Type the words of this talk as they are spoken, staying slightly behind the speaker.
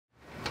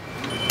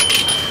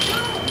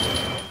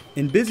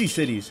In busy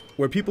cities,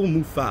 where people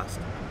move fast,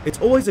 it's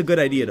always a good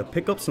idea to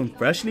pick up some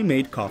freshly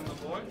made coffee.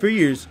 For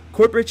years,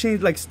 corporate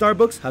chains like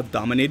Starbucks have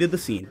dominated the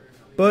scene.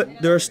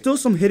 But there are still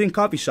some hidden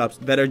coffee shops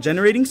that are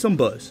generating some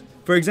buzz.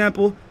 For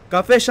example,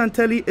 Café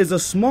Chantilly is a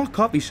small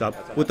coffee shop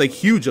with a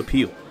huge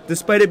appeal.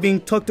 Despite it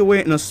being tucked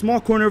away in a small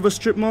corner of a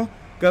strip mall,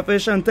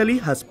 Café Chantilly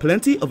has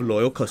plenty of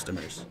loyal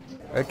customers.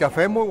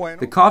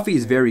 The coffee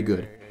is very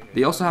good.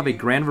 They also have a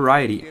grand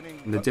variety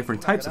in the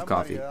different types of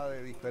coffee.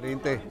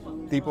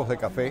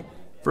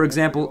 For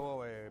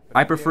example,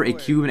 I prefer a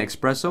Cuban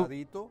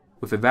espresso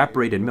with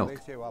evaporated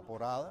milk.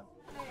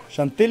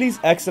 Chantilly's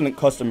excellent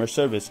customer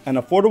service and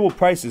affordable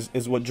prices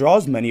is what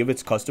draws many of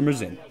its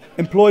customers in.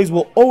 Employees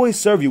will always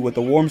serve you with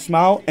a warm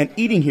smile, and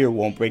eating here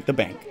won't break the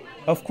bank.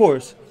 Of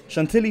course,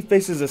 Chantilly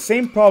faces the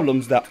same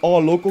problems that all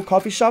local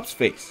coffee shops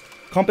face.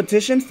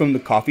 Competition from the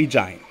coffee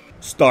giant,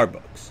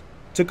 Starbucks.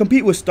 To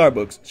compete with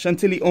Starbucks,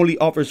 Chantilly only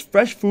offers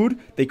fresh food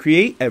they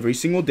create every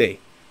single day.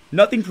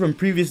 Nothing from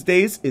previous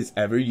days is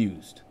ever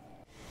used.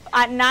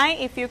 At night,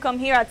 if you come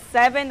here at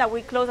 7, that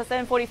we close at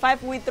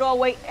 7:45, we throw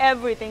away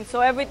everything. So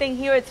everything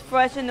here is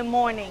fresh in the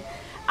morning.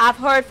 I've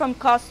heard from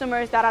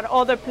customers that at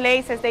other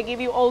places they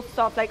give you old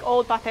stuff like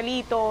old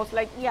pastelitos,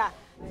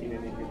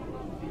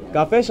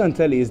 Café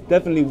Chantilly is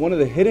definitely one of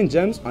the hidden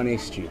gems on 8th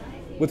Street.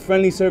 With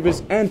friendly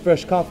service and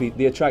fresh coffee,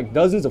 they attract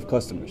dozens of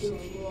customers.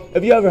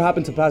 If you ever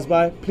happen to pass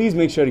by, please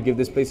make sure to give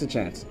this place a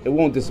chance. It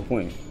won't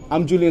disappoint you.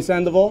 I'm Julian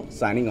Sandoval,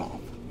 signing off.